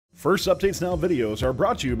First Updates Now videos are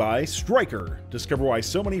brought to you by Stryker. Discover why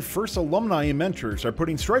so many FIRST alumni and mentors are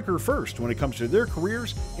putting Stryker first when it comes to their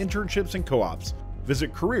careers, internships, and co-ops.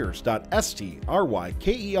 Visit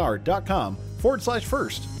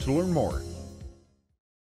careers.stryker.com/first to learn more.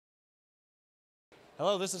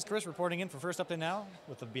 Hello, this is Chris reporting in for First Update Now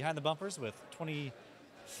with the Behind the Bumpers with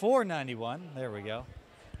 2491. There we go.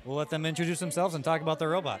 We'll let them introduce themselves and talk about their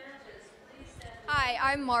robot. Hi,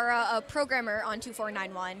 I'm Mara, a programmer on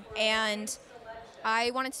 2491, and I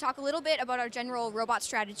wanted to talk a little bit about our general robot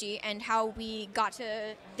strategy and how we got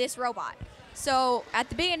to this robot. So at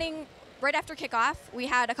the beginning, right after kickoff, we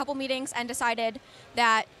had a couple meetings and decided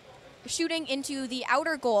that shooting into the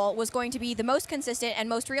outer goal was going to be the most consistent and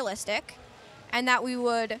most realistic, and that we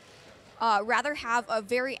would rather have a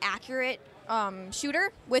very accurate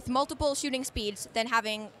shooter with multiple shooting speeds than have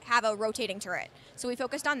a rotating turret. So we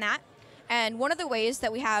focused on that. And one of the ways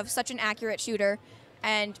that we have such an accurate shooter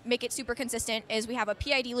and make it super consistent is we have a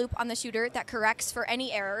PID loop on the shooter that corrects for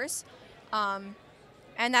any errors. And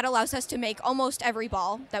that allows us to make almost every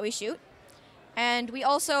ball that we shoot. And we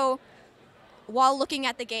also, while looking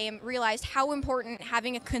at the game, realized how important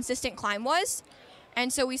having a consistent climb was.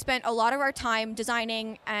 And so we spent a lot of our time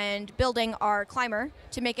designing and building our climber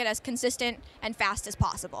to make it as consistent and fast as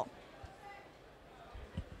possible.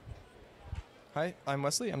 Hi, I'm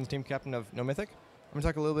Wesley. I'm the team captain of NoMythic. I'm going to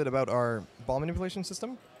talk a little bit about our ball manipulation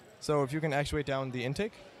system. So if you can actuate down the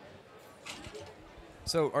intake.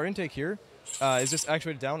 So our intake here is just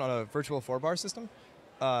actuated down on a virtual 4-bar system.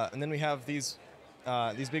 And then we have these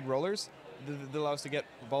big rollers that allow us to get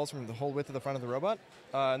balls from the whole width of the front of the robot.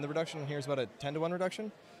 And the reduction here is about a 10-to-1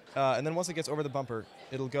 reduction. And then once it gets over the bumper,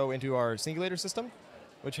 it'll go into our singulator system,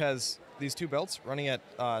 which has these two belts running at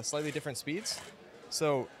slightly different speeds.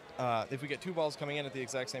 So if we get two balls coming in at the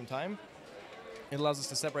exact same time, it allows us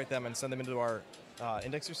to separate them and send them into our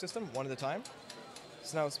indexer system one at a time.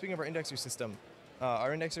 So now, speaking of our indexer system,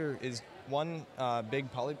 our indexer is one big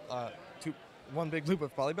loop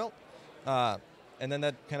of polybelt, and then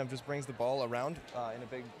that kind of just brings the ball around in a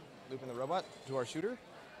big loop in the robot to our shooter.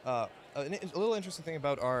 A little interesting thing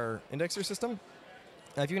about our indexer system,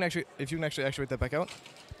 if you can actually actuate that back out.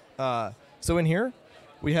 So in here,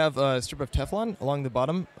 we have a strip of Teflon along the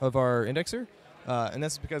bottom of our indexer, and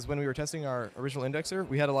that's because when we were testing our original indexer,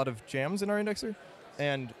 we had a lot of jams in our indexer,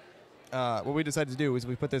 and what we decided to do is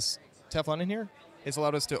we put this Teflon in here. It's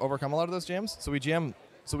allowed us to overcome a lot of those jams, so we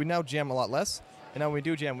now jam a lot less, and now when we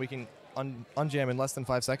do jam, we can unjam in less than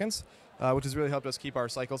 5 seconds, which has really helped us keep our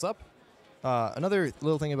cycles up. Another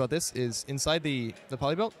little thing about this is inside the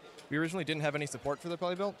polybelt, we originally didn't have any support for the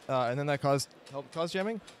polybelt, and then that helped cause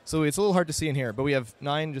jamming. So it's a little hard to see in here, but we have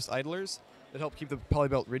 9 just idlers that help keep the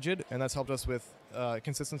polybelt rigid, and that's helped us with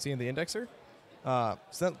consistency in the indexer. So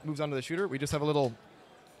that moves on to the shooter. We just have a little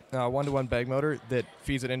 1-to-1 bag motor that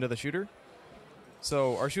feeds it into the shooter.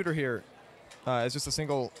 So our shooter here is just a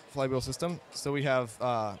single flywheel system. So we have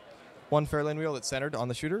one Fairlane wheel that's centered on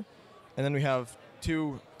the shooter, and then we have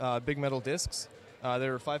 2 big metal discs that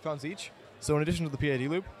are 5 pounds each. So in addition to the PID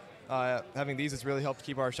loop, having these has really helped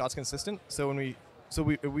keep our shots consistent. So when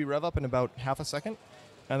we rev up in about half a second,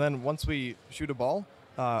 and then once we shoot a ball,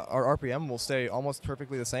 our RPM will stay almost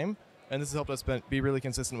perfectly the same, and this has helped us be really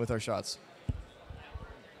consistent with our shots.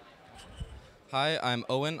 Hi, I'm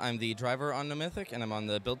Owen. I'm the driver on NoMythic, and I'm on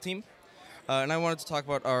the build team. And I wanted to talk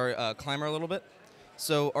about our climber a little bit.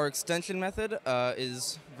 So our extension method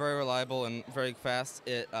is very reliable and very fast.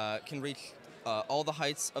 It can reach all the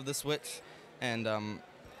heights of the switch, and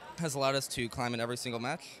has allowed us to climb in every single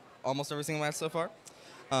match, almost every single match so far.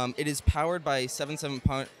 It is powered by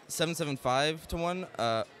 775 to 1,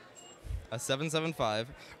 a 775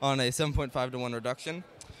 on a 7.5 to 1 reduction,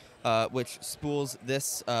 which spools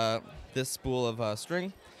this spool of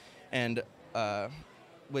string, and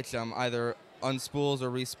which either unspools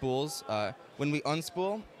or respools. When we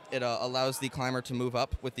unspool, it allows the climber to move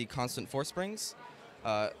up with the constant force springs.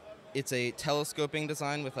 It's a telescoping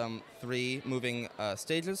design with 3 moving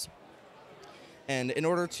stages. And in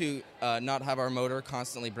order to not have our motor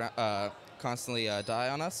constantly die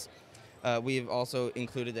on us, we've also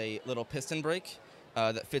included a little piston brake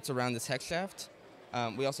that fits around this hex shaft.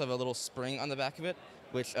 We also have a little spring on the back of it,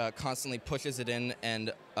 which constantly pushes it in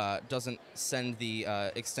and doesn't send the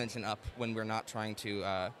extension up when we're not trying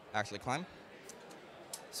to actually climb.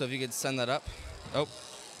 So if you could send that up. Oh,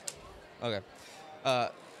 okay.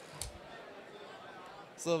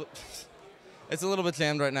 It's a little bit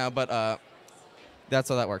jammed right now, but that's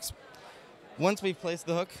how that works. Once we've placed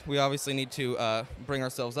the hook, we obviously need to bring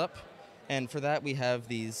ourselves up, and for that we have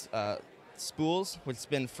these spools which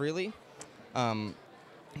spin freely.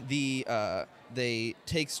 they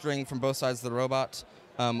take string from both sides of the robot,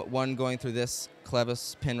 one going through this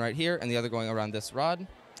clevis pin right here and the other going around this rod.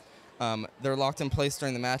 They're locked in place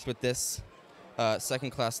during the match with this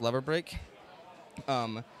second-class lever brake.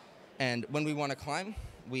 And when we want to climb,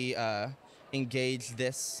 we engage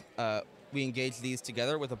this. We engage these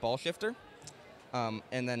together with a ball shifter, and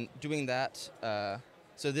then doing that.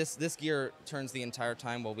 So this gear turns the entire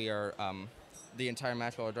time while we are the entire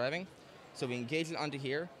match while we're driving. So we engage it onto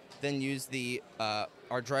here, then use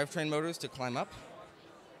our drivetrain motors to climb up,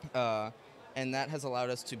 and that has allowed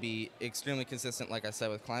us to be extremely consistent, like I said,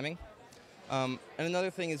 with climbing. And another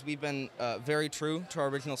thing is we've been very true to our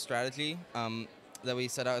original strategy that we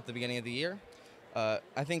set out at the beginning of the year.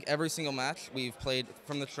 I think every single match we've played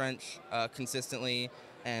from the trench consistently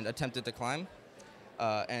and attempted to climb,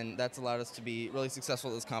 and that's allowed us to be really successful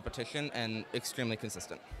at this competition and extremely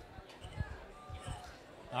consistent.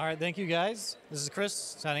 All right, thank you guys. This is Chris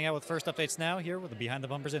signing out with First Updates Now here with the Behind the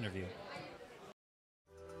Bumpers interview.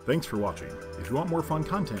 Thanks for watching. If you want more fun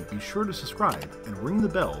content, be sure to subscribe and ring the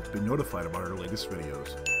bell to be notified about our latest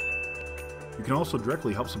videos. You can also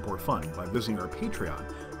directly help support Fun by visiting our Patreon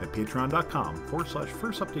at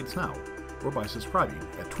patreon.com/firstupdatesnow or by subscribing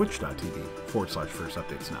at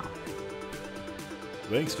twitch.tv/firstupdatesnow.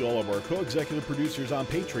 Thanks to all of our co-executive producers on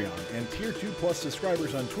Patreon and Tier 2 Plus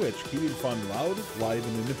subscribers on Twitch, keeping Fun loud, live,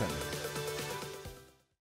 and independent.